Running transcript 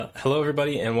Hello,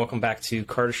 everybody, and welcome back to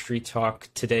Cardistry Talk.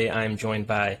 Today, I'm joined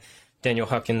by Daniel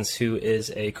Huckins, who is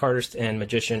a cardist and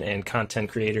magician and content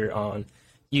creator on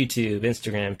YouTube,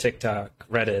 Instagram, TikTok,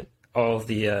 Reddit, all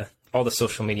the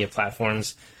social media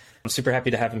platforms. I'm super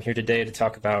happy to have him here today to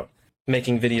talk about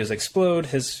making videos explode,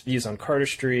 his views on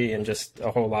cardistry, and just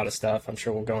a whole lot of stuff. I'm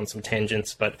sure we'll go on some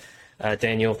tangents, but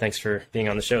Daniel, thanks for being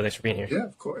on the show. Thanks for being here. Yeah,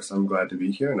 of course. I'm glad to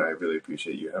be here, and I really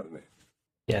appreciate you having me.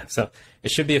 Yeah, so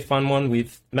it should be a fun one.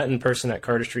 We've met in person at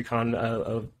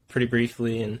CardistryCon pretty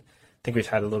briefly, and I think we've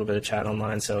had a little bit of chat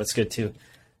online, so it's good to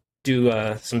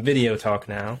do some video talk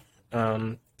now.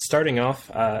 Starting off,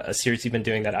 a series you've been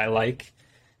doing that I like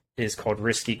is called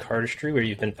Risky Cardistry, where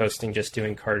you've been posting just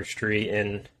doing cardistry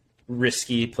in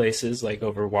risky places, like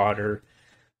over water,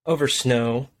 over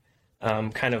snow.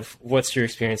 Kind of what's your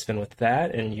experience been with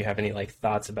that, and you have any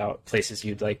thoughts about places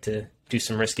you'd like to do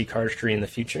some risky cardistry in the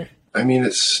future? I mean,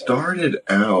 it started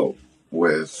out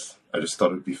with, I just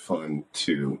thought it would be fun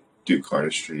to do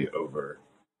cardistry over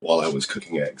while I was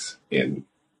cooking eggs in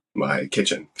my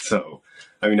kitchen. So,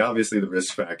 I mean, obviously the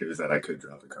risk factor is that I could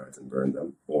drop the cards and burn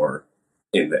them, or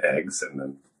in the eggs and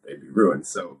then they'd be ruined.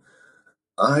 So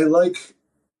I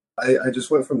just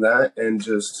went from that and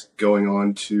just going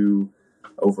on to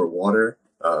over water.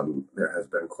 There has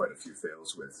been quite a few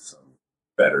fails with some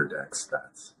better deck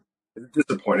stats. It's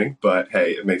disappointing, but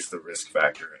hey, it makes the risk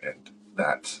factor and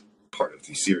that part of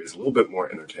the series a little bit more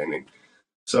entertaining.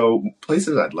 So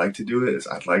places I'd like to do it is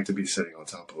I'd like to be sitting on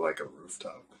top of like a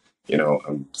rooftop. You know,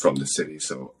 I'm from the city,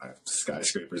 so I have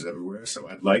skyscrapers everywhere. So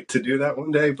I'd like to do that one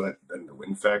day, but then the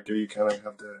wind factor you kind of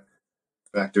have to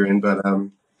factor in. But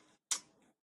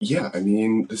yeah, I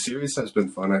mean, the series has been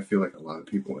fun. I feel like a lot of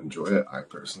people enjoy it. I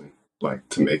personally like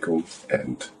to make them,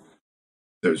 and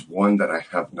there's one that I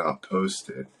have not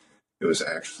posted. It was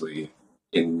actually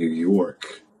in New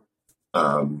York,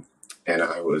 and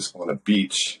I was on a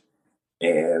beach,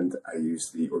 and I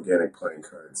used the organic playing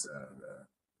cards,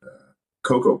 the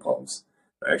cocoa palms.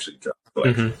 I actually dropped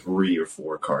like 3 or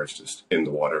 4 cards just in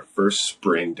the water. First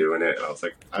spring doing it, and I was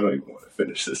like, I don't even want to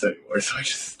finish this anymore, so I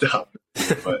just stopped.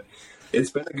 But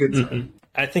it's been a good time.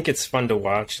 I think it's fun to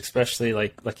watch, especially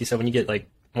like you said, when you get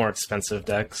more expensive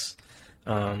decks.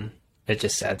 It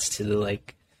just adds to the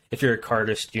if you're a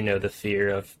cardist, you know the fear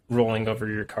of rolling over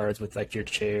your cards with your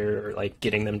chair or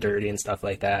getting them dirty and stuff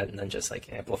like that, and then just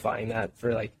amplifying that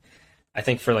for I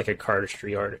think for a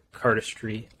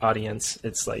cardistry audience,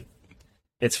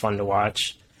 it's fun to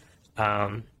watch.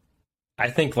 I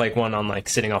think one on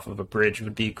sitting off of a bridge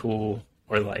would be cool,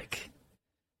 or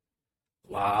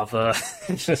lava.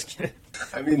 Just kidding.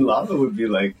 I mean, lava would be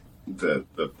the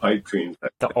pipe dream.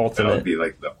 The ultimate. That would be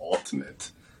the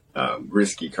ultimate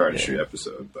risky cardistry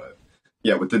episode. But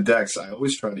yeah, with the decks, I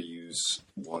always try to use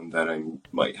one that I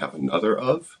might have another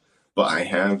of, but I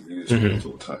have used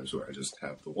multiple times where I just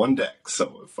have the one deck.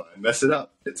 So if I mess it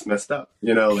up, it's messed up.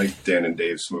 You know, like Dan and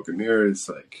Dave's Smoke and Mirrors,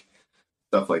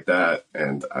 stuff like that.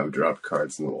 And I would drop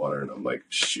cards in the water and I'm like,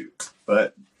 shoot.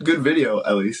 But good video,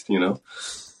 at least, you know.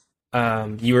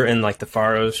 You were in the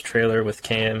Faros trailer with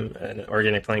Cam and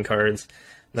Organic Playing Cards.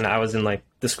 Then I was in the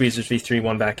Squeezers V3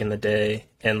 one back in the day,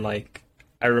 and I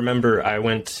remember I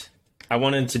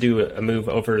wanted to do a move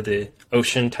over the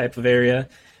ocean type of area.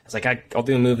 I was I'll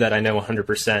do a move that I know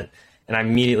 100%, and I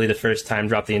immediately the first time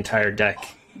dropped the entire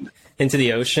deck into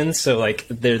the ocean. So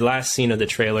the last scene of the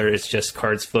trailer is just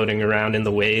cards floating around in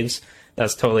the waves.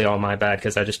 That's totally all my bad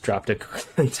because I just dropped an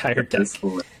entire deck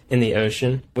in the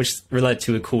ocean, which led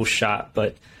to a cool shot.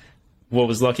 But what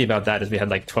was lucky about that is we had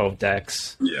 12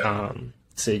 decks. Yeah.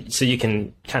 So you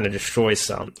can kind of destroy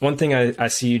some. One thing I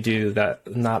see you do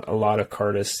that not a lot of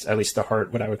cardists, at least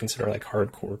what I would consider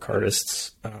hardcore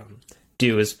cardists,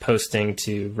 do is posting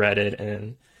to Reddit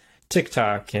and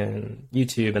TikTok and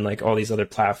YouTube and all these other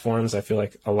platforms. I feel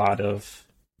like a lot of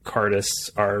cardists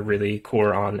are really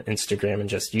core on Instagram and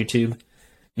just YouTube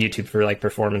for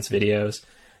performance videos.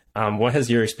 What has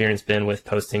your experience been with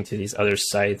posting to these other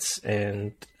sites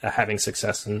and having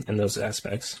success in those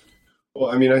aspects? Well,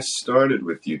 I mean, I started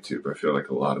with YouTube. I feel like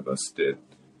a lot of us did.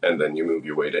 And then you move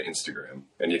your way to Instagram.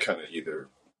 And you kind of either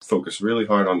focus really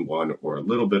hard on one or a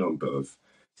little bit on both.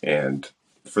 And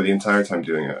for the entire time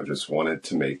doing it, I just wanted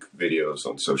to make videos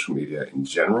on social media in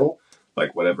general.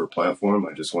 Whatever platform,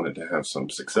 I just wanted to have some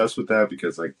success with that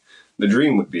because, the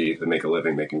dream would be to make a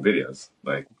living making videos.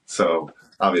 So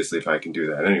obviously, if I can do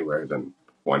that anywhere, then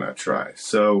why not try?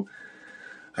 So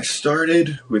I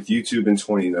started with YouTube in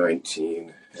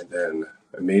 2019. And then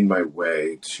I made my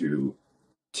way to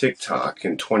TikTok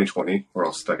in 2020. We're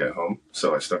all stuck at home.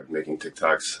 So I started making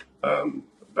TikToks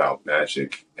about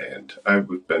magic. And I've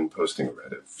been posting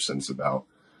Reddit since about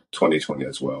 2020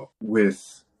 as well.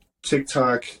 With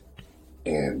TikTok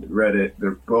and Reddit,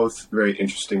 they're both very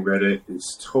interesting. Reddit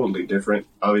is totally different.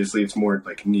 Obviously, it's more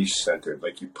like niche centered.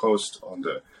 Like you post on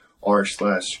the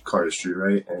r/cardistry,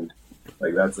 right? And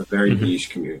like that's a very niche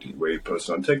community. Where you post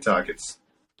on TikTok, it's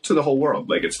to the whole world.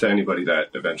 Like it's to anybody that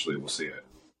eventually will see it.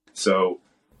 So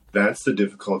that's the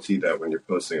difficulty, that when you're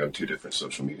posting on two different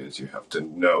social medias, you have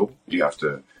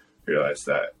to realize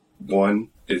that one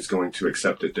is going to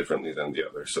accept it differently than the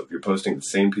other. So if you're posting the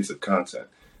same piece of content,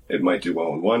 it might do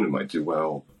well on one, it might do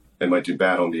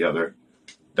bad on the other.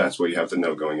 That's what you have to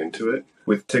know going into it.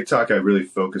 With TikTok, I really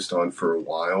focused on for a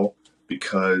while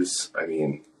because, I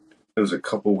mean, it was a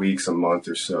couple weeks, a month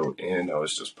or so in, I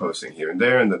was just posting here and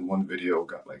there, and then one video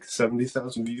got like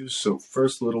 70,000 views. So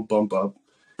first little bump up,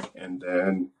 and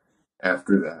then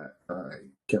after that, I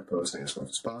kept posting as much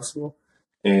as possible,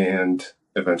 and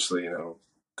eventually,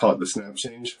 call it the snap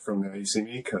change from Now You See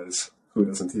Me, because who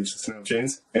doesn't teach the snap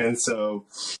chains? And so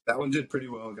that one did pretty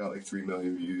well, got like 3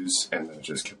 million views, and then it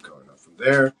just kept going up from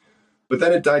there. But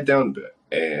then it died down a bit,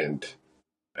 and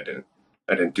I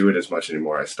didn't do it as much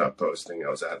anymore. I stopped posting. I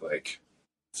was at like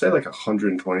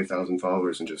 120,000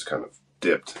 followers and just kind of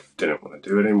dipped. Didn't want to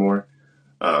do it anymore.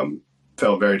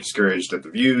 Felt very discouraged at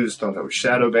the views, thought I was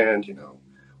shadow banned,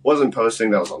 wasn't posting,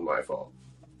 that was all my fault.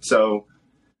 So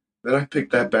then I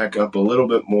picked that back up a little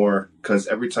bit more, because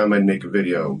every time I'd make a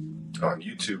video on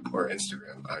YouTube or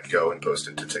Instagram, I'd go and post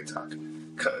it to TikTok.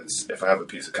 Because if I have a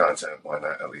piece of content, why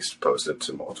not at least post it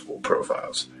to multiple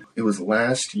profiles? It was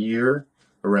last year,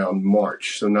 around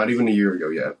March, so not even a year ago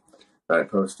yet, that I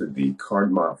posted the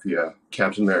Card Mafia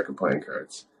Captain America playing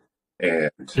cards.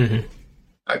 And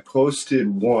I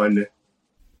posted one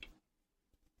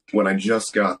when I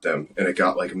just got them, and it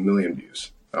got like 1 million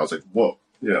views. I was like, whoa,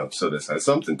 so this has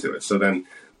something to it. So then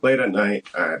late at night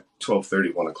at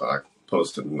 12:30, 1 o'clock,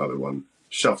 posted another one,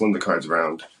 shuffling the cards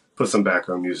around, put some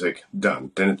background music,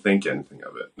 done. Didn't think anything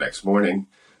of it. Next morning,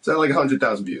 it's at like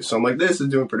 100,000 views. So I'm like, this is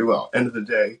doing pretty well. End of the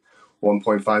day,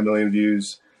 1.5 million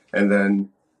views. And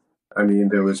then,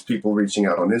 there was people reaching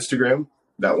out on Instagram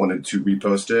that wanted to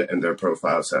repost it, and their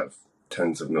profiles have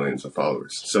tens of millions of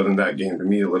followers. So then that gained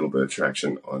me a little bit of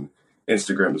traction on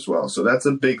Instagram as well. So that's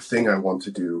a big thing I want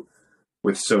to do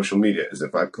with social media, is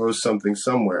if I post something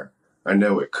somewhere, I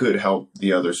know it could help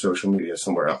the other social media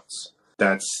somewhere else.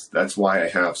 That's why I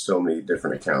have so many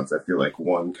different accounts. I feel like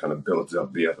one kind of builds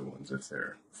up the other ones if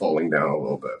they're falling down a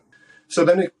little bit. So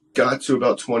then it got to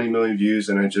about 20 million views,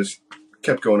 and I just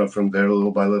kept going up from there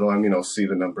little by little. I'll see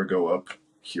the number go up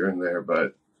here and there,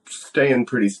 but staying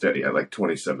pretty steady at like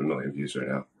 27 million views right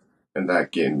now. And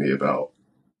that gained me about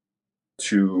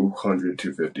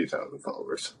 250,000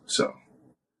 followers. So,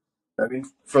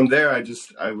 from there,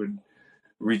 I would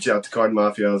reach out to Card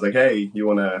Mafia. I was like, hey, you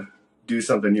want to do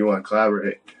something? You want to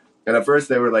collaborate? And at first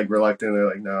they were like reluctant. They're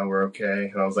like, no, we're okay.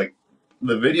 And I was like,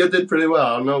 the video did pretty well.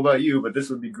 I don't know about you, but this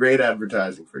would be great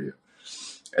advertising for you.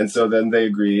 And so then they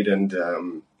agreed, and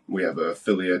we have an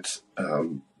affiliate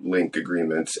link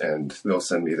agreement, and they'll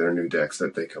send me their new decks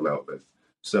that they come out with.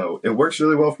 So it works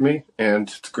really well for me, and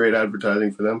it's great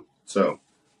advertising for them. So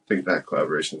I think that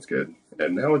collaboration is good.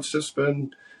 And now it's just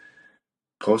been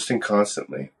posting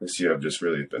constantly. This year I've just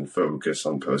really been focused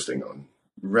on posting on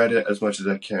Reddit as much as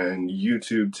I can,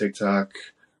 YouTube, TikTok.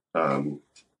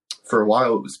 For a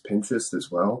while it was Pinterest as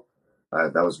well.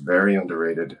 That was very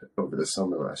underrated over the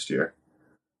summer last year.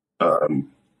 And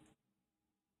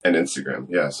Instagram.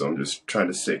 Yeah, so I'm just trying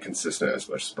to stay consistent as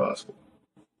much as possible.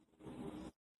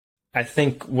 I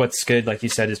think what's good, like you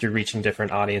said, is you're reaching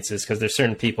different audiences, because there's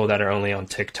certain people that are only on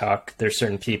TikTok. There's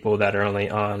certain people that are only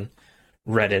on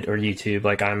Reddit or YouTube.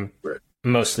 Like I'm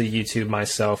mostly YouTube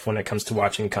myself when it comes to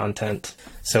watching content.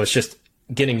 So it's just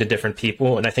getting to different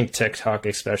people. And I think TikTok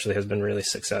especially has been really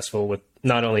successful with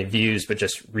not only views, but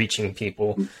just reaching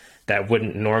people that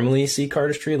wouldn't normally see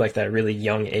cardistry, like that really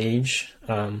young age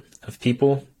of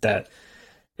people. That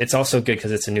it's also good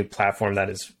because it's a new platform that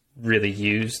is really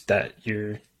used, that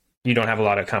you don't have a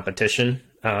lot of competition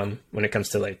when it comes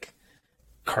to like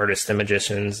cardists and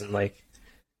magicians. And like,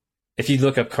 if you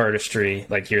look up cardistry,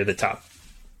 like you're going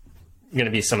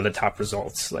to be some of the top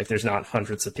results. Like there's not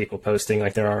hundreds of people posting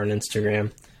like there are on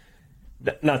Instagram.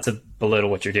 Not to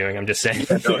belittle what you're doing. I'm just saying,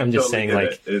 I'm just saying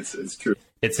like, it's true.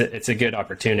 It's a good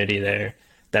opportunity there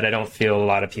that I don't feel a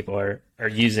lot of people are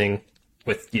using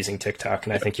TikTok.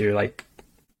 And I think you're like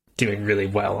doing really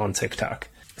well on TikTok.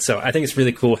 So I think it's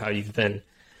really cool how you've been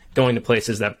going to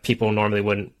places that people normally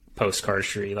wouldn't post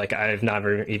cardistry. Like I've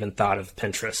never even thought of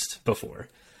Pinterest before,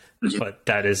 but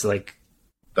that is like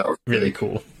really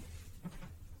cool.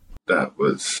 That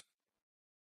was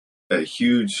a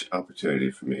huge opportunity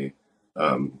for me.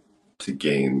 to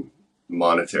gain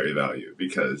monetary value.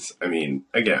 Because, I mean,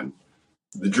 again,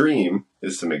 the dream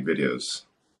is to make videos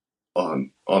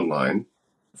online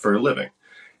for a living.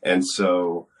 And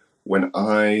so when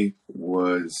I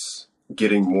was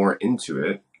getting more into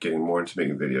it, getting more into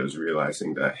making videos,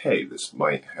 realizing that, hey, this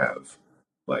might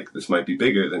be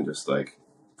bigger than just like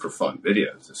for fun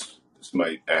videos. This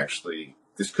might actually,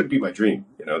 this could be my dream,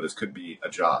 this could be a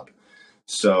job.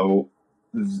 So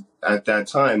at that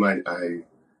time, I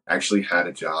actually had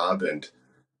a job, and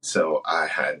so I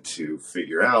had to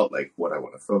figure out like what I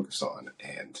want to focus on.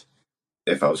 And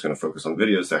if I was going to focus on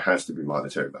videos, there has to be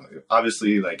monetary value.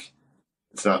 Obviously, like,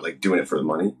 it's not like doing it for the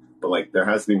money, but like there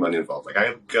has to be money involved. Like,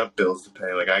 I got bills to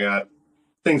pay, like I got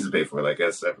things to pay for, like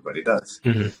as everybody does.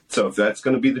 Mm-hmm. So if that's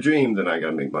going to be the dream, then I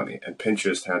got to make money. And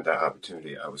Pinterest had that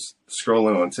opportunity. I was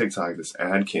scrolling on TikTok, this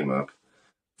ad came up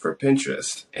for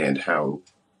Pinterest and how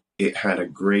it had a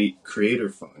great creator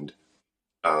fund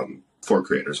for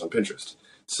creators on Pinterest.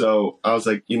 So I was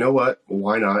like, you know what?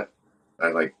 Why not? I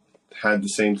like had the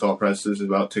same thought processes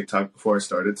about TikTok before I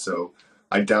started. So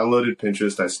I downloaded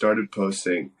Pinterest. I started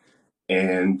posting,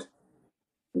 and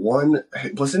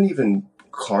it wasn't even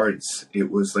cards. It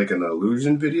was like an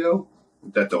illusion video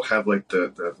that they'll have like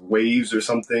the waves or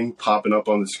something popping up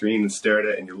on the screen and stare at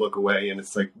it, and you look away and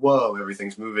it's like, whoa,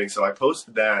 everything's moving. So I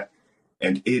posted that,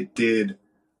 and it did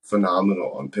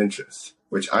phenomenal on Pinterest,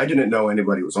 which I didn't know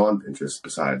anybody was on Pinterest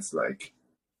besides like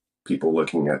people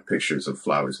looking at pictures of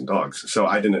flowers and dogs. So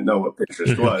I didn't know what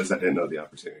Pinterest was. I didn't know the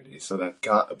opportunity. So that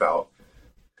got about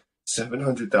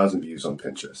 700,000 views on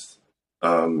Pinterest.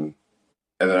 And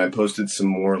then I posted some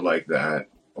more like that,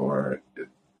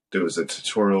 there was a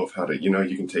tutorial of how to,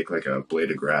 you can take like a blade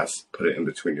of grass, put it in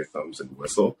between your thumbs and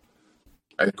whistle.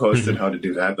 I posted how to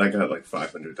do that. I got like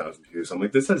 500,000 views. I'm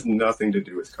like, this has nothing to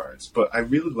do with cards. But I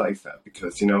really like that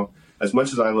because, as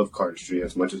much as I love cardistry,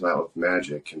 as much as I love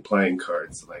magic and playing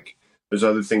cards, like there's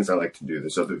other things I like to do.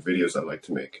 There's other videos I like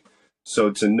to make.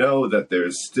 So to know that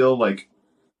there's still like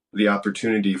the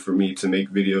opportunity for me to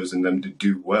make videos and them to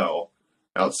do well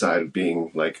outside of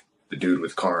being like the dude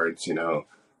with cards,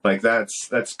 like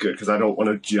that's good because I don't want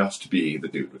to just be the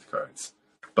dude with cards.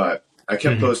 But I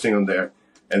kept posting on there.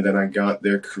 And then I got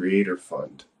their creator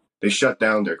fund. They shut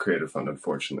down their creator fund,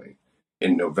 unfortunately,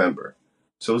 in November.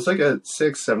 So it was like a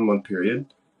 6-7 month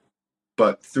period.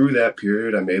 But through that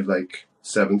period, I made like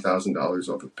 $7,000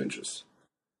 off of Pinterest.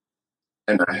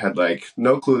 And I had like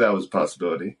no clue that was a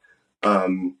possibility.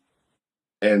 And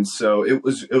so it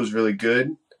was really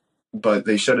good. But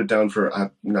they shut it down for,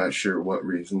 I'm not sure what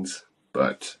reasons.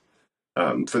 But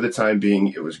for the time being,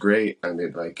 it was great. I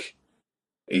made like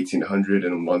 $1,800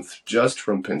 in a month just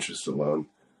from Pinterest alone,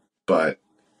 but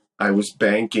I was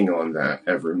banking on that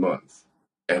every month.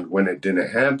 And when it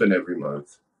didn't happen every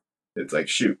month, it's like,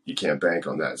 shoot, you can't bank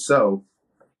on that. So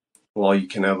while you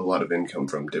can have a lot of income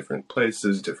from different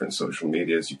places, different social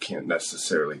medias, you can't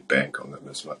necessarily bank on them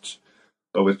as much.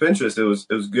 But with Pinterest, it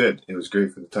was good. It was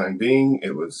great for the time being.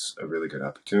 It was a really good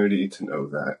opportunity to know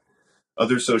that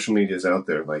other social medias out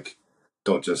there, like,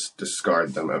 don't just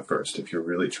discard them at first. If you're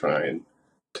really trying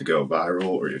to go viral,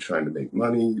 or you're trying to make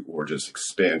money, or just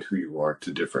expand who you are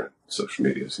to different social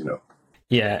medias,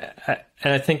 Yeah,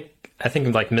 and I think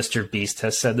like Mr. Beast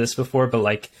has said this before, but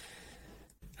like,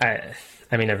 I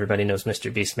mean, everybody knows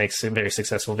Mr. Beast makes very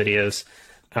successful videos,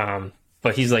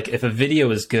 but he's like, if a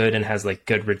video is good and has like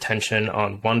good retention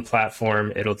on one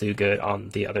platform, it'll do good on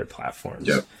the other platforms.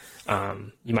 Yep.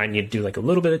 You might need to do like a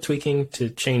little bit of tweaking to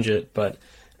change it, but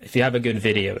if you have a good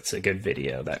video, it's a good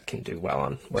video that can do well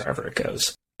on wherever it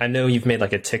goes. I know you've made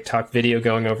like a TikTok video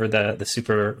going over the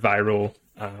super viral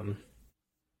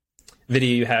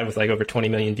video you had with like over 20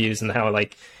 million views, and how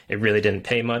like it really didn't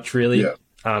pay much really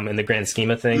in the grand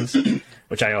scheme of things,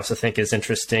 which I also think is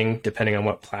interesting. Depending on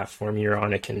what platform you're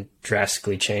on, it can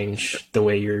drastically change the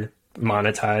way you're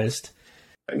monetized.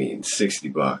 I mean,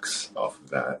 $60 off of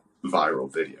that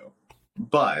viral video.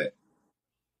 But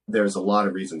there's a lot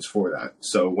of reasons for that.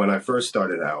 So when I first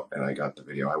started out and I got the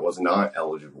video, I was not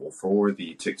eligible for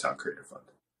the TikTok Creator Fund.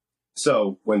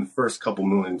 So when the first couple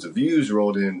millions of views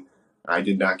rolled in, I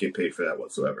did not get paid for that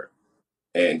whatsoever.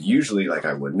 And usually, like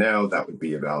I would now, that would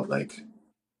be about like,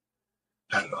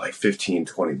 I don't know, like 15,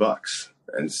 20 bucks.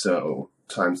 And so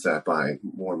times that by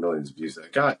more millions of views that I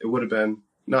got, it would have been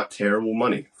not terrible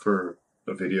money for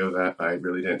a video that I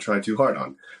really didn't try too hard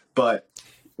on. But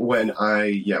when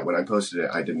I posted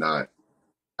it, didn't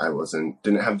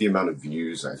have the amount of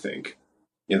views, I think,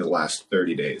 in the last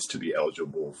 30 days to be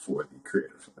eligible for the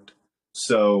Creator Fund.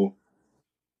 So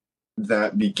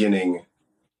that beginning,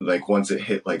 like once it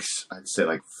hit like, I'd say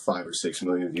like 5 or 6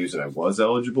 million views and I was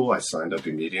eligible, I signed up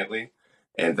immediately.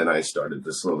 And then I started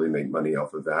to slowly make money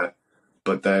off of that.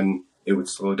 But then it would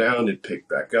slow down, it'd pick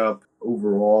back up.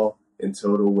 Overall, in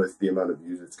total, with the amount of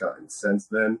views it's gotten since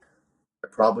then, I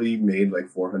probably made like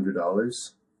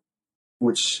 $400,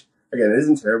 which, again,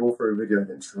 isn't terrible for a video I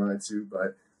didn't try to,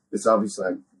 but it's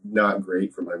obviously not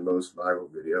great for my most viral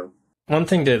video. One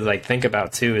thing to like think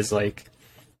about too is like,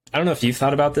 I don't know if you've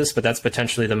thought about this, but that's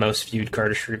potentially the most viewed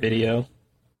cardistry video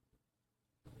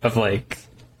of like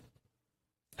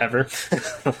ever.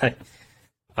 Like,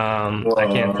 I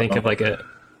can't think of like a.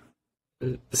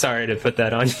 Sorry to put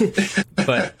that on you,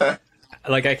 but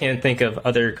like I can't think of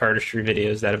other cardistry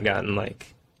videos that have gotten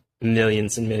like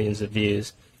millions and millions of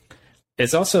views.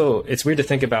 It's weird to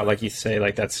think about, like you say,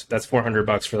 like that's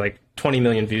 $400 for like 20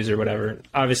 million views or whatever.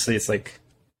 Obviously, it's like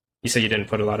you say you didn't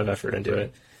put a lot of effort into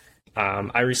it.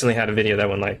 I recently had a video that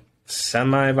went like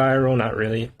semi-viral, not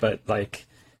really, but like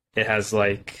it has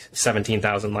like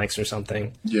 17,000 likes or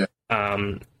something. Yeah.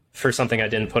 For something I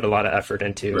didn't put a lot of effort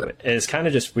into. Right. It's kind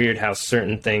of just weird how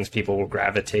certain things people will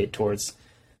gravitate towards.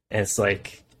 And it's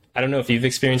like, I don't know if you've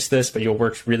experienced this, but you'll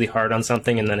work really hard on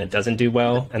something and then it doesn't do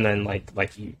well. And then like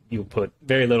you put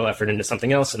very little effort into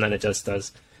something else and then it just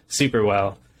does super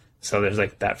well. So there's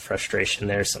like that frustration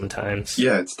there sometimes.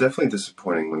 Yeah, it's definitely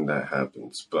disappointing when that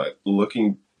happens. But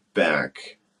looking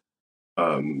back,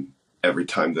 every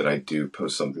time that I do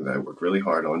post something that I work really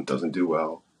hard on, doesn't do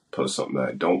well, post something that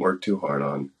I don't work too hard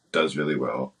on, does really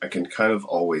well, I can kind of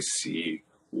always see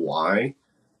why,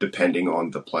 depending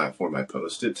on the platform I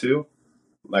post it to.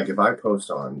 Like if I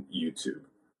post on YouTube,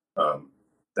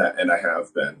 and I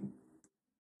have been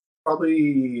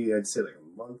probably, I'd say like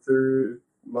a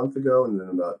month ago, and then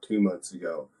about 2 months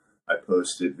ago, I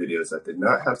posted videos that did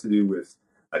not have to do with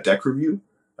a deck review,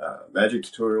 magic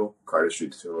tutorial, cardistry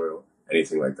tutorial,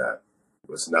 anything like that. It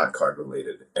was not card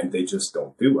related, and they just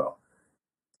don't do well.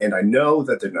 And I know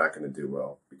that they're not going to do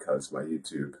well because my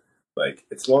YouTube, like,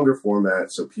 it's longer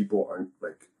format, so people aren't,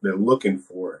 like, they're looking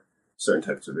for certain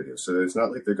types of videos. So it's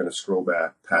not like they're going to scroll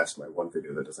back past my one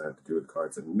video that doesn't have to do with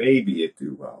cards and maybe it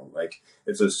do well. Like,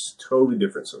 it's a totally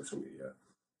different social media.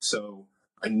 So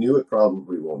I knew it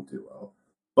probably won't do well,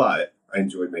 but I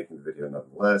enjoyed making the video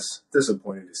nonetheless.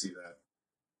 Disappointing to see that.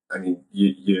 I mean,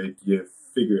 you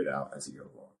figure it out as you go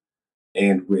along.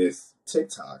 And with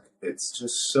TikTok, it's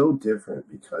just so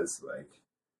different because, like,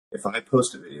 if I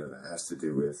post a video that has to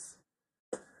do with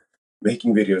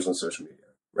making videos on social media,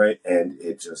 right? And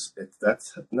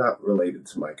that's not related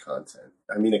to my content.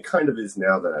 I mean, it kind of is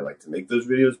now that I like to make those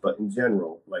videos, but in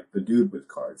general, like the dude with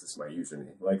cards is my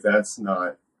username. Like, that's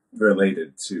not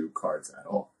related to cards at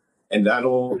all. And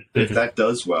if that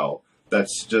does well,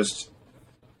 that's just,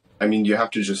 I mean, you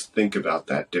have to just think about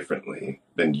that differently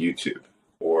than YouTube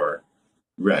or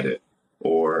Reddit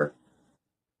or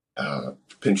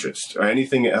Pinterest or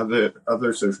anything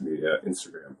other social media,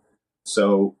 Instagram.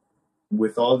 So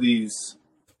with all these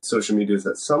social medias,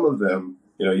 that some of them,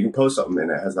 you know, you can post something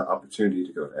and it has the opportunity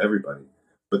to go to everybody.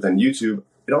 But then YouTube,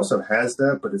 it also has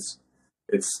that, but it's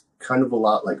kind of a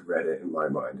lot like Reddit in my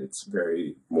mind. It's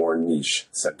very more niche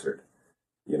centered,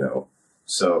 you know.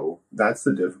 So that's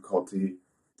the difficulty.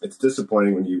 It's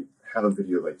disappointing when you have a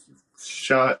video like you've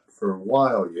shot for a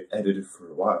while, you edited for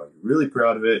a while, you're really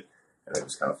proud of it, and it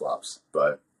just kind of flops.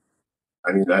 But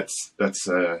I mean, that's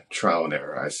a trial and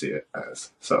error. I see it as.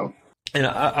 So, and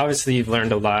obviously, you've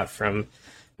learned a lot from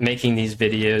making these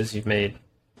videos. You've made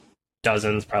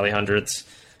dozens, probably hundreds,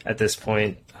 at this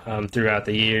point throughout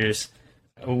the years.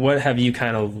 What have you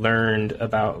kind of learned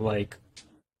about like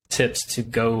tips to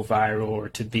go viral or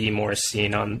to be more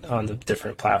seen on the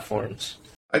different platforms?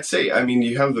 I'd say, I mean,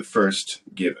 you have the first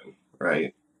given,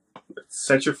 right?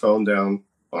 Set your phone down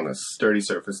on a sturdy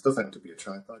surface. It doesn't have to be a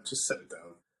tripod. Just set it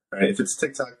down, right? If it's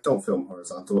TikTok, don't film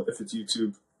horizontal. If it's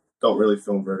YouTube, don't really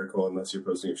film vertical unless you're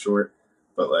posting a short.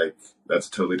 But, like, that's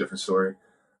a totally different story.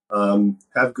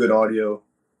 Have good audio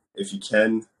if you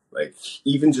can. Like,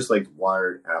 even just, like,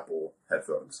 wired Apple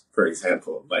headphones, for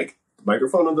example. Like, the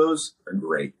microphone on those are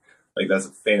great. Like, that's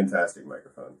a fantastic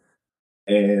microphone.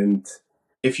 And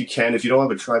if you can, if you don't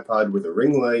have a tripod with a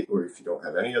ring light, or if you don't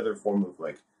have any other form of,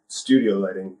 like, studio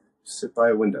lighting, sit by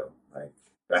a window. Like,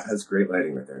 that has great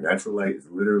lighting right there. Natural light is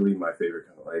literally my favorite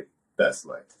kind of light. Best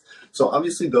light. So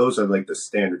obviously those are like the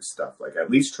standard stuff. Like, at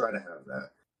least try to have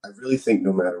that. I really think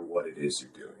no matter what it is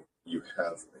you're doing, you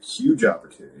have a huge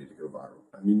opportunity to go viral.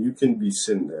 I mean, you can be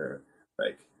sitting there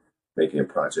like making a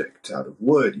project out of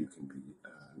wood. You can be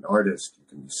an artist. You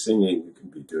can be singing. You can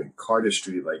be doing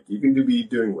cardistry. Like, you can be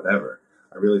doing whatever.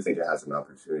 I really think it has an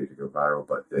opportunity to go viral,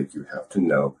 but like, you have to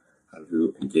know how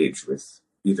to engage with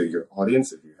either your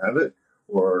audience if you have it,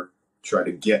 or try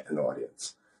to get an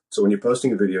audience. So when you're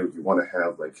posting a video, you want to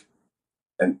have like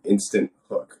an instant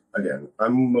hook. Again,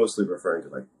 I'm mostly referring to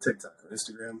like TikTok or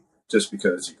Instagram, just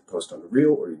because you can post on the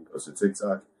reel or you can post to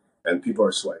TikTok and people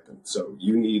are swiping. So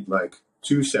you need like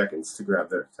 2 seconds to grab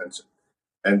their attention.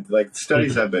 And like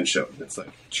studies have been shown, it's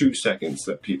like 2 seconds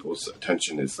that people's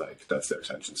attention is like, that's their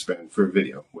attention span for a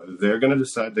video, whether they're going to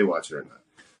decide they watch it or not.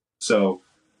 So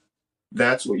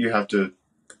that's what you have to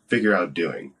figure out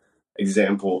doing.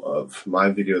 Example of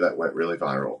my video that went really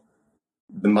viral.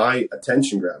 My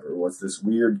attention grabber was this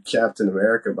weird Captain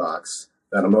America box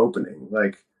that I'm opening.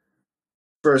 Like,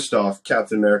 first off,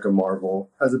 Captain America Marvel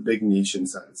has a big niche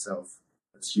inside itself.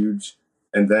 It's huge.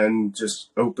 And then just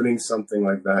opening something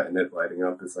like that and it lighting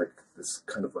up is like this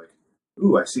kind of like,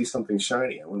 ooh, I see something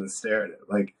shiny. I want to stare at it.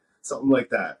 Like something like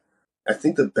that. I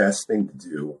think the best thing to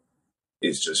do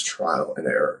is just trial and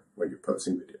error when you're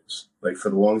posting videos. Like for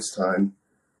the longest time,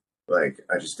 like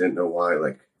I just didn't know why.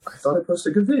 Like I thought I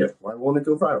posted a good video. Why won't it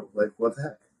go viral? Like what the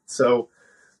heck? So,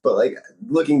 but like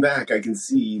looking back, I can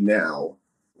see now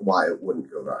why it wouldn't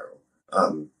go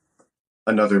viral.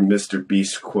 Another Mr.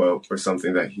 Beast quote or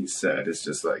something that he said is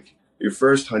just like, your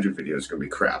first 100 videos are going to be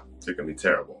crap. They're going to be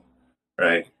terrible,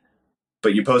 right?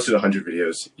 But you posted 100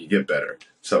 videos, you get better.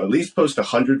 So at least post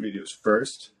 100 videos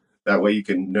first. That way you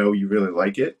can know you really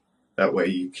like it. That way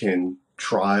you can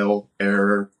trial,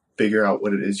 error, figure out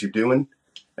what it is you're doing,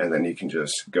 and then you can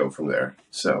just go from there.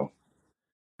 So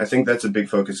I think that's a big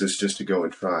focus, is just to go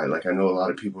and try. Like I know a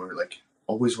lot of people are like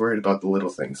always worried about the little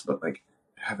things, but like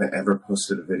haven't ever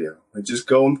posted a video. Like just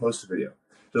go and post a video.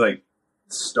 Just like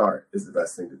start is the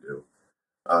best thing to do.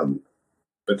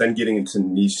 But then getting into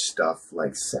niche stuff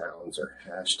like sounds or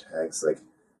hashtags, like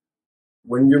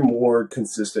when you're more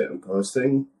consistent in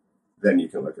posting, then you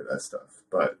can look at that stuff.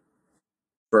 But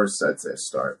first, I'd say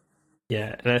start.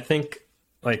 Yeah, and I think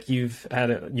like you've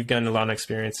gotten a lot of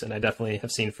experience, and I definitely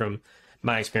have seen from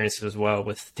my experiences as well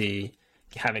with the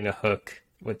having a hook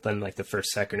within like the first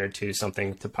second or two,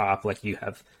 something to pop. Like you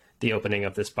have the opening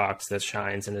of this box that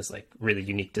shines and is like really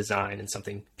unique design and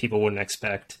something people wouldn't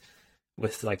expect.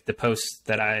 With like the post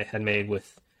that I had made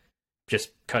with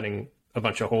just cutting a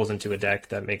bunch of holes into a deck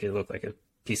that make it look like a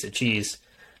piece of cheese.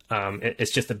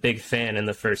 It's just a big fan in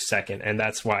the first second, and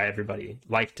that's why everybody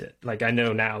liked it. Like I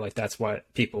know now, like that's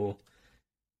what people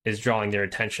is drawing their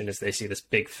attention, is they see this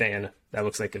big fan that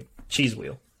looks like a cheese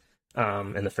wheel.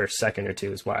 In the first second or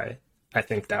two is why I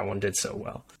think that one did so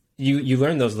well. You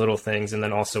learn those little things, and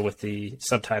then also with the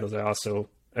subtitles, I also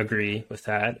agree with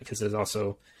that, because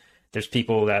there's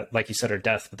people that, like you said, are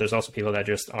deaf, but there's also people that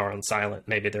just are on silent.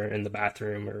 Maybe they're in the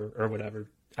bathroom or whatever.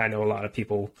 I know a lot of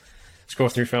people scroll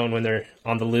through phone when they're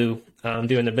on the loo,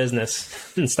 doing their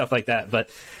business and stuff like that. But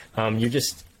you're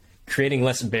just creating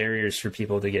less barriers for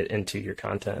people to get into your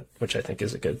content, which I think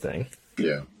is a good thing.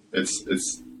 Yeah,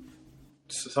 it's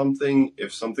something.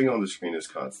 If something on the screen is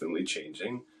constantly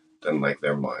changing, then like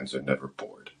their minds are never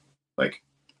bored. Like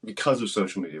because of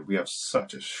social media, we have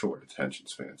such a short attention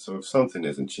span. So if something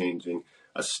isn't changing,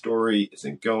 a story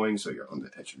isn't going, so you're on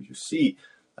the edge of your seat.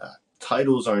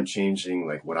 Titles aren't changing,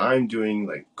 like what I'm doing,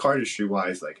 like cardistry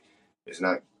wise, like it's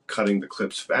not cutting the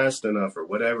clips fast enough or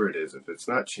whatever it is. If it's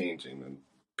not changing, then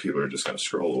people are just going to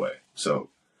scroll away. So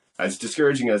as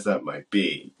discouraging as that might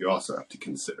be, you also have to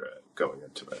consider it going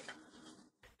into it.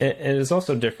 And it's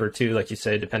also different too, like you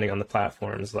say, depending on the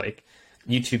platforms, like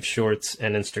YouTube Shorts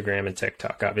and Instagram and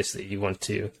TikTok. Obviously, you want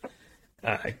to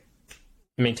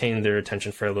maintain their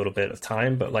attention for a little bit of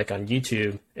time, but like on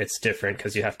YouTube, it's different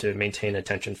because you have to maintain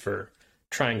attention for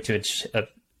trying to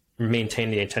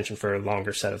maintain the attention for a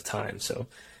longer set of time. So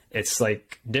it's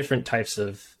like different types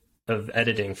of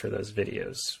editing for those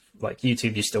videos. Like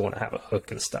YouTube, you still want to have a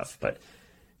hook and stuff, but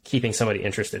keeping somebody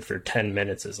interested for 10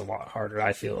 minutes is a lot harder,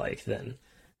 I feel like, than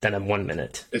a 1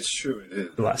 minute. It's true, it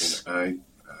is. Less. I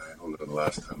don't know the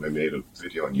last time I made a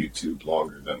video on YouTube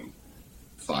longer than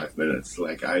 5 minutes.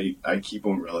 Like I keep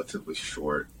them relatively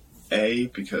short.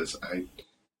 Because I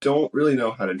don't really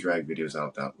know how to drag videos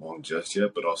out that long just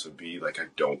yet, but also B, like I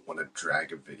don't want to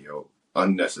drag a video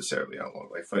unnecessarily out long.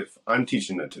 Like if I'm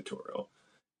teaching a tutorial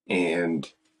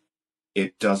and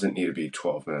it doesn't need to be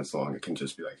 12 minutes long, it can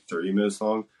just be like 30 minutes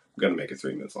long, I'm going to make it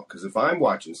 3 minutes long. Because if I'm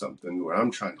watching something where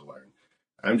I'm trying to learn,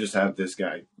 I'm just have this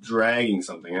guy dragging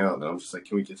something out, and I'm just like,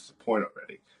 can we get to the point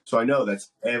already? So I know that's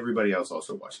everybody else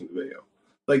also watching the video.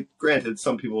 Like, granted,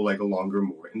 some people like a longer,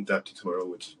 more in-depth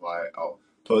tutorial, which is why I'll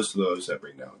post those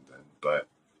every now and then. But,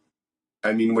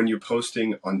 I mean, when you're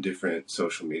posting on different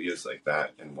social medias like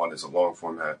that, and one is a long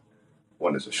format,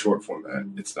 one is a short format,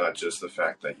 it's not just the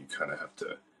fact that you kind of have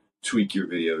to tweak your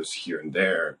videos here and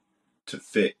there to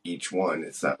fit each one.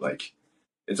 It's not like,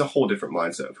 it's a whole different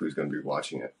mindset of who's going to be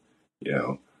watching it. you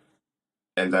know,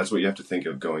 and that's what you have to think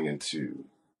of going into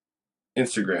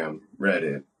Instagram,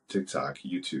 Reddit, TikTok,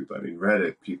 YouTube. I mean,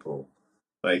 Reddit people,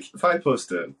 like, if I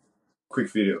post a quick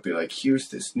video, it'd be like, here's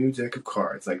this new deck of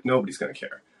cards. Like, nobody's going to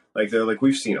care. Like, they're like,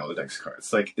 we've seen all the decks of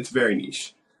cards. Like, it's very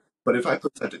niche. But if I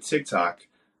put that to TikTok,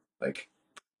 like,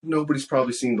 nobody's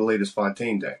probably seen the latest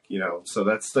Fontaine deck, you know? So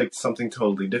that's like something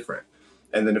totally different.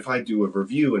 And then if I do a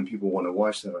review and people want to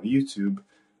watch that on YouTube,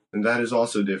 then that is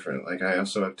also different. Like, I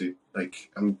also have to,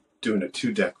 like, I'm doing a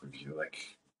 2 deck review.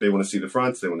 Like, they want to see the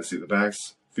fronts, they want to see the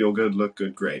backs, feel good, look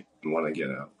good, great, and want to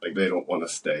get out. Like, they don't want to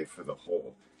stay for the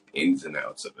whole ins and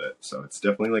outs of it. So it's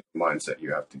definitely like a mindset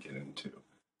you have to get into.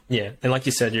 Yeah, and like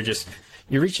you said,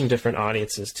 you're reaching different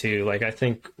audiences too. Like I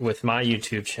think with my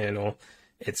YouTube channel,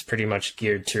 it's pretty much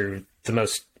geared to the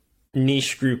most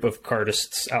niche group of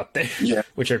cardists out there, Yeah.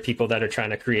 which are people that are trying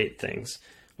to create things,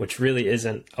 which really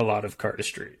isn't a lot of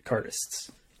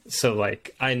cardists. So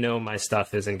like I know my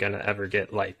stuff isn't gonna ever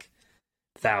get like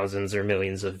thousands or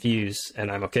millions of views,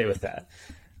 and I'm okay with that.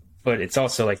 But it's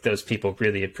also like those people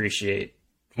really appreciate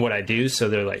what I do, so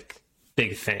they're like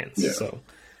big fans. Yeah. So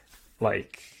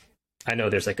like I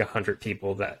know there's like 100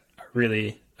 people that are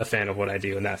really a fan of what I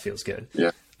do, and that feels good.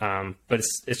 Yeah. But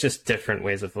it's just different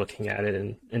ways of looking at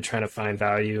it and trying to find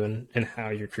value in how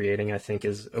you're creating, I think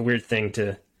is a weird thing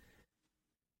to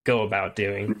go about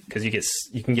doing, because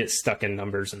you can get stuck in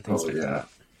numbers and things like that.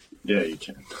 Yeah, you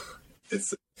can.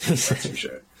 It's that's for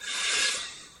sure.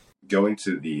 Going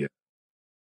to the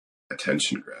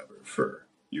attention grabber for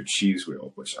your cheese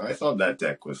wheel, which I thought that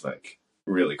deck was like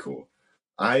really cool.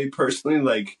 I personally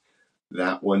like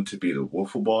that one to be the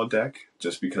Wiffle Ball deck,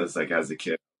 just because like as a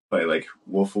kid I play like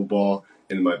Wiffle Ball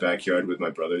in my backyard with my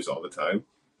brothers all the time.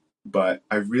 But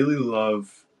I really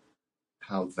love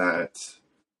how that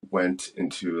went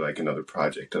into like another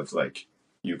project of like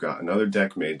you got another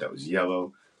deck made that was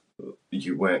yellow.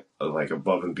 You went like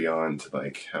above and beyond to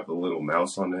like have a little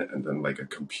mouse on it, and then like a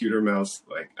computer mouse.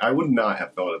 Like I would not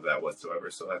have thought of that whatsoever.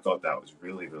 So I thought that was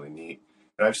really, really neat.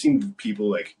 And I've seen people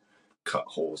like cut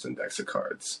holes in decks of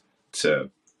cards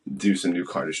to do some new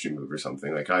cardistry move or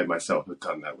something. Like I myself have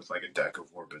done that with like a deck of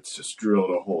orbits, just drilled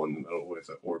a hole in the middle where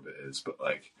the orbit is. But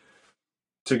like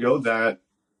to go that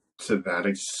to that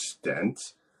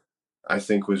extent, I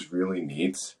think was really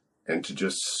neat. And to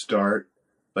just start,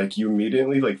 like you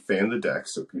immediately like fan the deck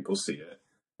so people see it,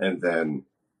 and then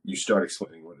you start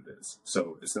explaining what it is.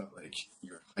 So it's not like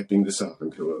you're hyping this up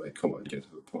and people are like, come on, get to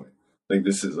the point. Like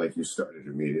this is like you started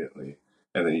immediately,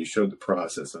 and then you showed the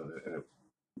process of it, and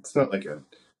it's not like a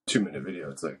 2-minute video,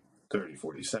 it's like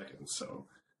 30-40 seconds. So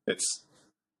it's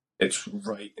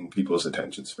right in people's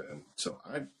attention span. So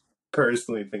I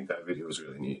personally think that video was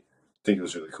really neat. I think it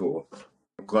was really cool.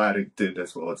 I'm glad it did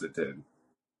as well as it did.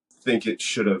 I think it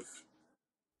should have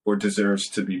or deserves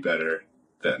to be better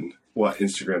than what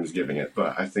Instagram is giving it,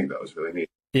 but I think that was really neat.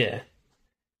 Yeah.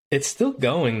 It's still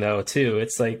going though too.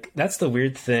 It's like that's the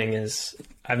weird thing is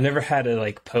I've never had a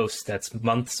like post that's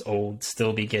months old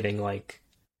still be getting like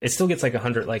it still gets like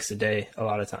 100 likes a day a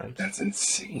lot of times. That's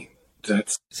insane.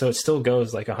 So it still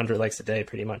goes like 100 likes a day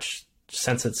pretty much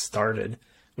since it started,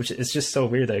 which is just so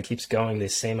weird that it keeps going the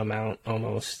same amount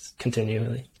almost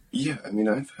continually. Yeah, I mean,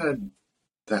 I've had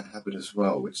that happen as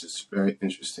well, which is very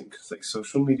interesting because like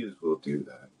social medias will do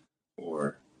that,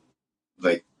 or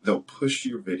like they'll push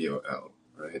your video out,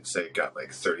 right? Say it got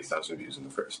like 30,000 views in the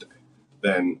first day.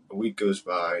 Then a week goes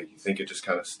by, you think it just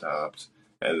kind of stopped,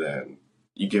 and then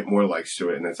you get more likes to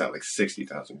it, and it's at like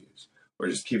 60,000 views, or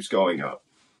it just keeps going up.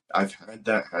 I've had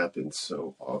that happen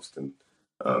so often,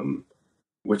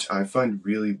 which I find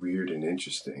really weird and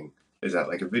interesting. Is that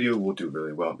like a video will do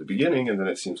really well at the beginning, and then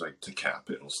it seems like to cap,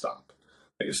 it'll stop.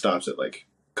 Like it stops at like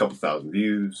a couple thousand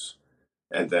views,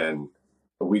 and then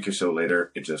a week or so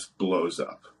later, it just blows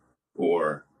up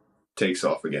or takes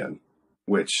off again.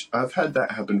 Which I've had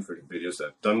that happen for videos that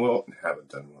have done well and haven't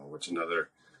done well. Which another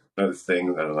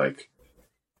thing that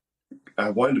I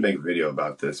wanted to make a video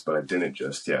about this, but I didn't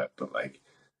just yet. But like,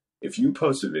 if you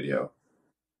post a video,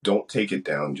 don't take it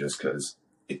down just because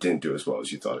it didn't do as well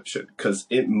as you thought it should. Because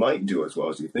it might do as well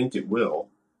as you think it will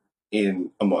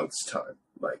in a month's time.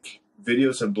 Like,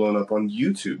 videos have blown up on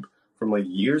YouTube from like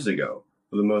years ago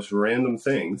for the most random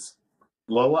things,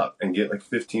 blow up and get like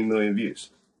 15 million views.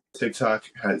 TikTok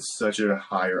has such a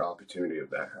higher opportunity of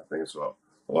that happening as well,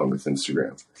 along with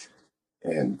Instagram.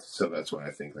 And so that's why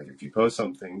I think, like, if you post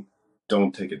something,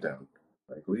 don't take it down.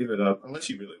 Like, leave it up, unless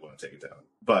you really want to take it down.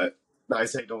 But I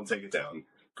say don't take it down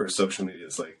for social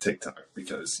medias like TikTok,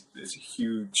 because there's a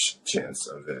huge chance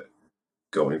of it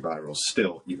going viral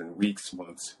still, even weeks,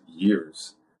 months,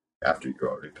 years after you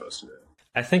already posted it.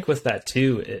 I think with that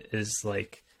too, it is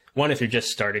like one, if you're just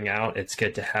starting out, it's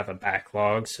good to have a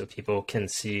backlog so people can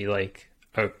see like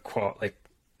like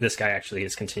this guy actually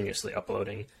is continuously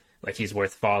uploading, like he's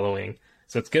worth following.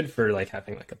 So it's good for like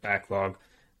having like a backlog.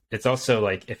 It's also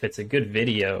like if it's a good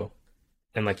video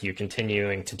and like you're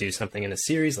continuing to do something in a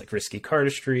series like Risky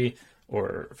Cardistry,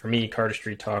 or for me,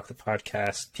 Cardistry Talk, the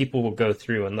podcast, people will go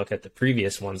through and look at the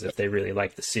previous ones if they really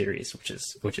like the series, which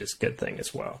is a good thing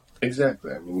as well.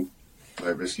 Exactly. I mean, my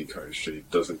Risky Cardistry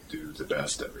doesn't do the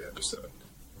best every episode,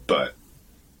 but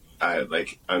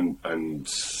I'm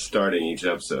starting each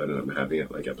episode and I'm having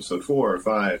it like episode 4 or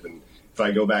 5, and if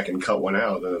I go back and cut one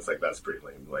out, then it's like that's pretty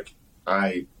lame. Like,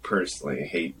 I personally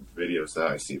hate videos that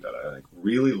I see that I like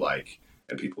really like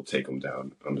and people take them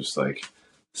down. I'm just like,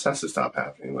 this has to stop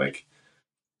happening. Like,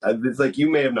 it's like, you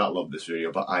may have not loved this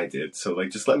video, but I did. So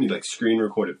like, just let me like screen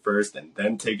record it first and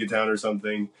then take it down or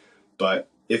something. But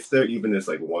if there even is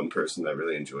like one person that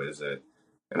really enjoys it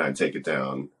and I take it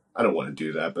down, I don't want to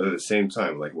do that. But at the same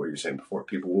time, like what you're saying before,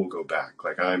 people will go back.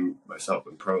 Like, I'm myself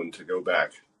am prone to go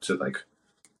back to, like,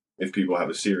 if people have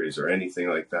a series or anything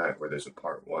like that where there's a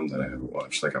part 1 that I haven't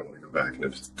watched, like, I want to go back, and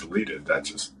if it's deleted, that's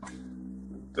just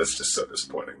so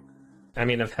disappointing. I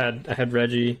mean, I had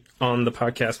Reggie on the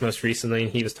podcast most recently,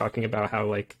 and he was talking about how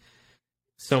like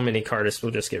so many cardists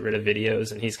will just get rid of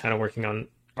videos, and he's kind of working on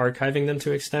archiving them to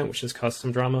an extent, which has caused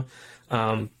some drama.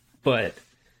 But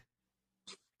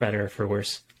better for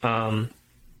worse.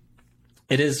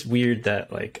 It is weird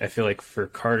that like I feel like for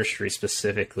cardistry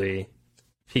specifically,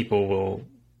 people will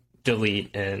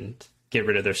delete and get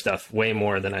rid of their stuff way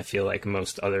more than I feel like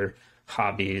most other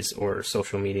hobbies or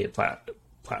social media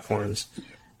platforms.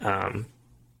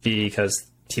 Because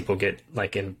people get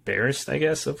like embarrassed, I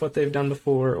guess, of what they've done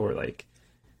before, or like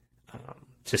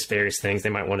just various things. They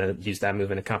might want to use that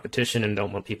move in a competition and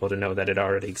don't want people to know that it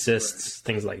already exists, right.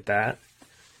 Things like that.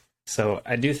 So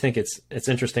I do think it's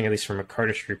interesting, at least from a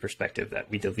cardistry perspective, that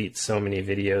we delete so many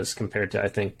videos compared to, I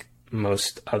think,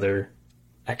 most other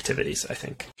activities, I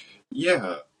think.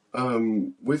 Yeah.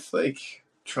 With like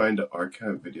trying to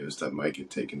archive videos that might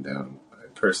get taken down, I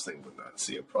personally would not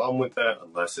see a problem with that,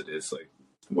 unless it is like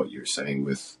what you're saying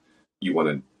with, you want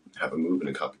to have a move in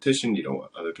a competition, you don't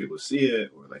want other people to see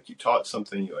it, or like you taught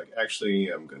something, you're like, actually,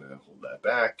 I'm going to hold that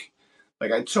back.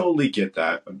 Like, I totally get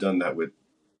that. I've done that with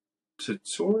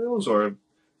tutorials, or I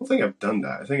don't think I've done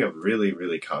that. I think I've really,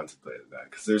 really contemplated that,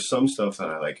 because there's some stuff that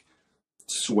I like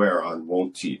swear on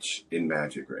won't teach in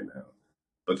Magic right now.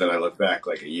 But then I look back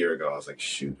like a year ago, I was like,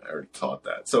 shoot, I already taught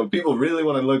that. So if people really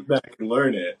want to look back and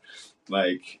learn it,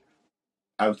 like,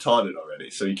 I've taught it already,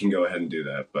 so you can go ahead and do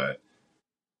that. But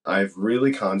I've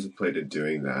really contemplated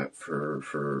doing that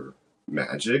for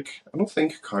Magic. I don't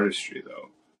think cardistry, though.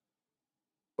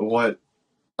 But what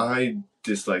I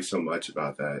dislike so much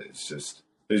about that is just,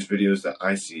 there's videos that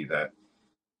I see that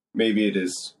maybe it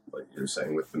is like you're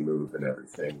saying with the move and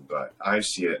everything, but I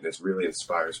see it and it really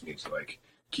inspires me to like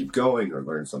keep going or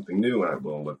learn something new, and I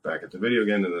will look back at the video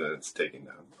again and then it's taken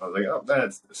down. I was like, oh,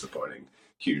 that's disappointing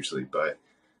hugely. But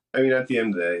I mean, at the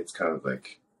end of the day, it's kind of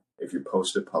like, if you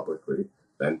post it publicly,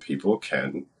 then people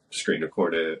can screen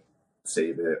record it,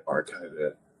 save it, archive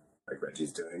it, like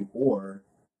Reggie's doing, or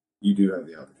you do have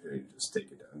the opportunity to just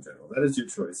take it down in general. That is your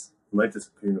choice. It might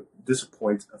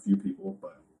disappoint a few people,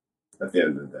 but at the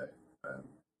end of the day,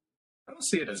 I don't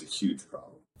see it as a huge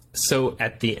problem. So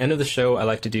at the end of the show, I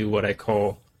like to do what I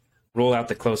call roll out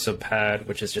the close-up pad,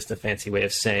 which is just a fancy way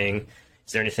of saying,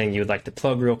 is there anything you would like to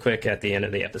plug real quick at the end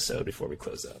of the episode before we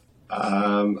close up?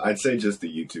 I'd say just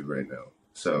the YouTube right now.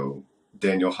 So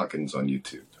Daniel Huckins on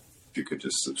YouTube. If you could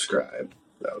just subscribe,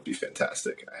 that would be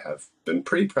fantastic. I have been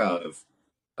pretty proud of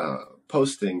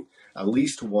posting at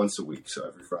least once a week. So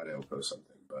every Friday I'll post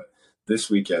something. But this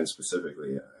weekend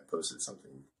specifically, I posted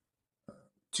something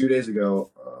 2 days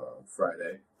ago,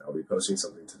 Friday. I'll be posting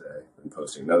something today, and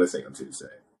posting another thing on Tuesday,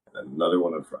 and then another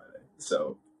one on Friday.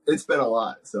 So it's been a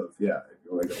lot. So if you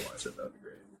want to go watch it, that would be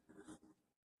great.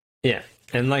 Yeah,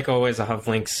 and like always, I'll have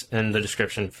links in the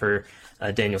description for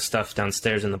Daniel's stuff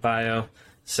downstairs in the bio.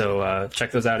 So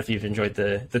check those out if you've enjoyed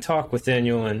the talk with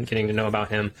Daniel and getting to know about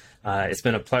him. It's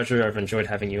been a pleasure. I've enjoyed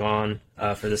having you on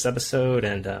for this episode,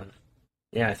 and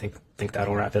I think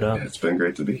that'll wrap it up. Yeah, it's been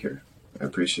great to be here. I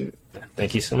appreciate it.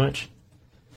 Thank you so much.